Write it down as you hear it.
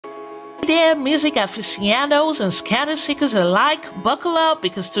there, music aficionados and scandal seekers alike, buckle up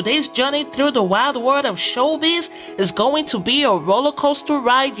because today's journey through the wild world of showbiz is going to be a roller coaster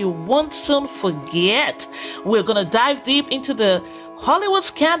ride you won't soon forget. We're gonna dive deep into the Hollywood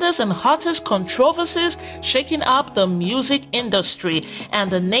scandals and hottest controversies shaking up the music industry.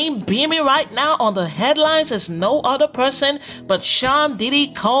 And the name beaming right now on the headlines is no other person but Sean Diddy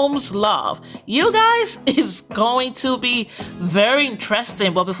Combs' love. You guys, is going to be very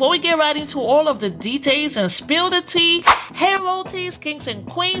interesting. But before we get right into all of the details and spill the tea, hey royalties, kings and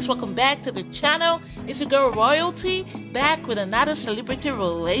queens, welcome back to the channel. It's your girl Royalty, back with another celebrity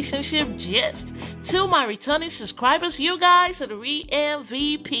relationship gist. To my returning subscribers, you guys are the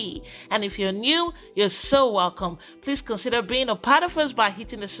MVP, and if you're new, you're so welcome. Please consider being a part of us by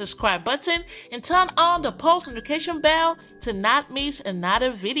hitting the subscribe button and turn on the post notification bell to not miss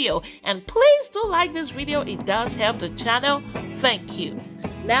another video. And please do like this video, it does help the channel. Thank you.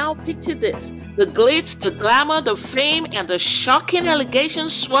 Now picture this: the glitz, the glamour, the fame, and the shocking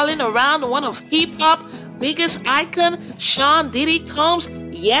allegations swirling around one of hip-hop biggest icon, Sean Diddy Combs.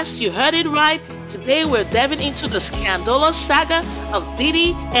 Yes, you heard it right. Today we're diving into the scandalous saga of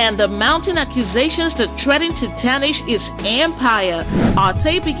Diddy and the mounting accusations that threaten to tarnish his empire. Our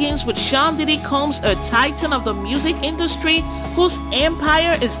tale begins with Sean Diddy Combs, a titan of the music industry whose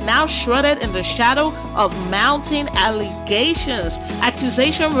empire is now shrouded in the shadow of mounting allegations.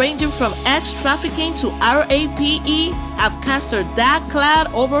 Accusations ranging from ex trafficking to RAPE have cast a dark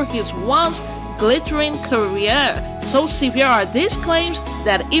cloud over his once glittering career. So severe are these claims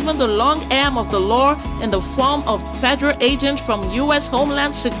that even the long arm of the law in the form of federal agents from U.S.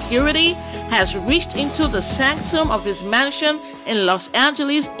 Homeland Security has reached into the sanctum of his mansion in Los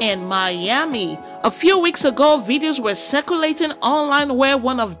Angeles and Miami. A few weeks ago, videos were circulating online where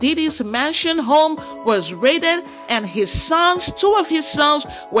one of Diddy's mansion home was raided and two of his sons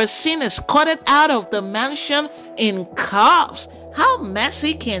were seen escorted out of the mansion in cuffs. How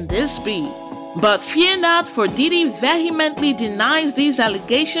messy can this be? But fear not, for Diddy vehemently denies these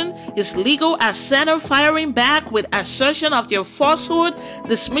allegations, his legal ascender firing back with assertion of their falsehood,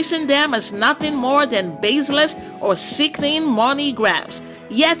 dismissing them as nothing more than baseless or sickening money grabs.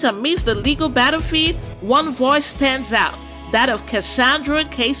 Yet amidst the legal battlefield, one voice stands out, that of Cassandra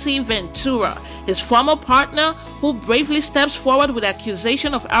Casey Ventura, his former partner, who bravely steps forward with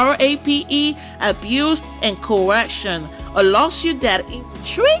accusation of RAPE, abuse, and coercion. A lawsuit that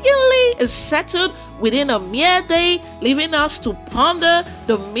intriguingly is settled within a mere day, leaving us to ponder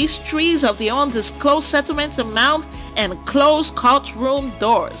the mysteries of the undisclosed settlement amount and closed courtroom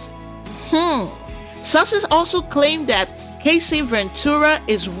doors. Sources also claim that Casey Ventura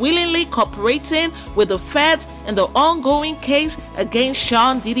is willingly cooperating with the feds in the ongoing case against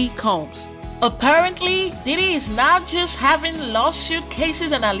Sean Diddy Combs. Apparently, Diddy is not just having lawsuit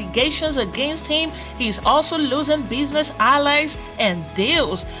cases and allegations against him, he's also losing business allies and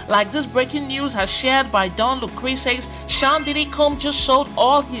deals. Like this breaking news has shared by 𝕊𝕦𝕟𝕟𝕖𝕝 says Sean Diddy Combs just sold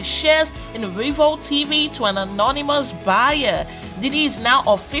all his shares in Revolt TV to an anonymous buyer. Diddy is now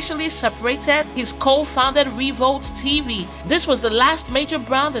officially separated his co-founded Revolt TV. This was the last major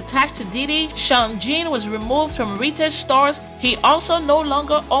brand attached to Diddy. Sean Jean was removed from retail stores. He also no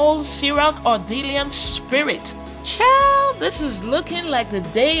longer owns Ciroc or Dillian Spirit. Child, this is looking like the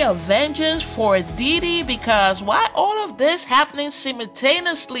day of vengeance for Diddy, because why all of this happening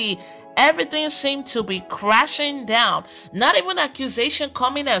simultaneously? Everything seemed to be crashing down. Not even accusation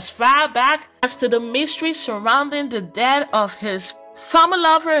coming as far back as to the mystery surrounding the death of his former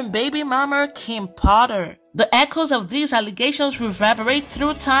lover and baby mama, Kim Potter. The echoes of these allegations reverberate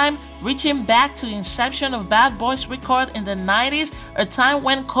through time, reaching back to the inception of Bad Boys record in the 90s, a time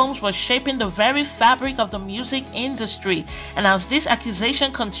when Combs was shaping the very fabric of the music industry. And as this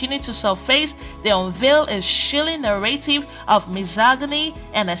accusation continued to surface, they unveil a chilling narrative of misogyny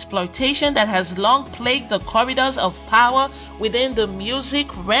and exploitation that has long plagued the corridors of power within the music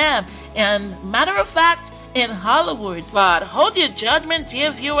realm. And matter of fact, in Hollywood. But hold your judgment,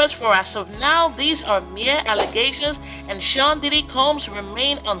 dear viewers, for as of now, these are mere allegations and Sean Diddy Combs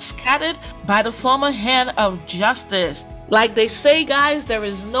remain unscattered by the former hand of justice. Like they say, guys, there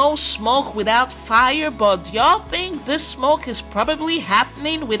is no smoke without fire, but y'all think this smoke is probably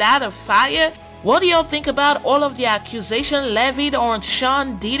happening without a fire? What do y'all think about all of the accusation levied on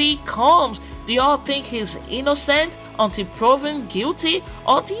Sean Diddy Combs? Do y'all think he's innocent until proven guilty?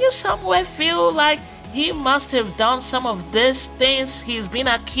 Or do you somewhere feel like he must have done some of these things he's been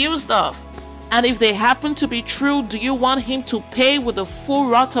accused of? And if they happen to be true, do you want him to pay with the full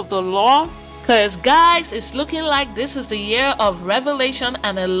wrath of the law? Because guys, it's looking like this is the year of revelation,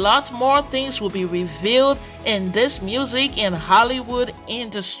 and a lot more things will be revealed in this music and Hollywood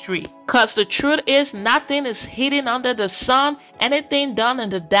industry. Because the truth is, nothing is hidden under the sun. Anything done in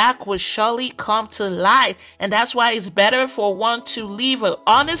the dark will surely come to light. And that's why it's better for one to live an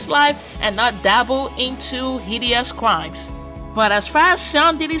honest life and not dabble into hideous crimes. But as far as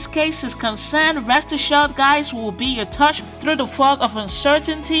Sean Diddy's case is concerned, rest assured guys, we will be your touch through the fog of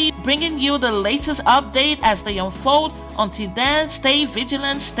uncertainty, bringing you the latest update as they unfold. Until then, stay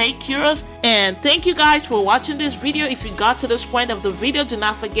vigilant, stay curious, and thank you guys for watching this video. If you got to this point of the video, do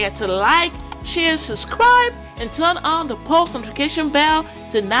not forget to like, share, subscribe, and turn on the post notification bell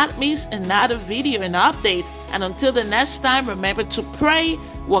to not miss another video and update. And until the next time, remember to pray,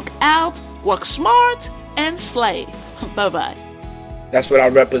 work out, work smart, and slay. Bye-bye. That's what I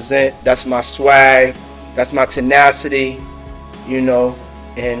represent. That's my swag. That's my tenacity, you know.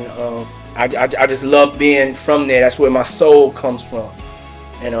 And I just love being from there. That's where my soul comes from.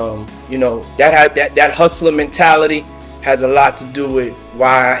 And you know, that hustler mentality has a lot to do with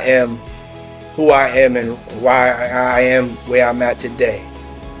why I am who I am and why I am where I'm at today.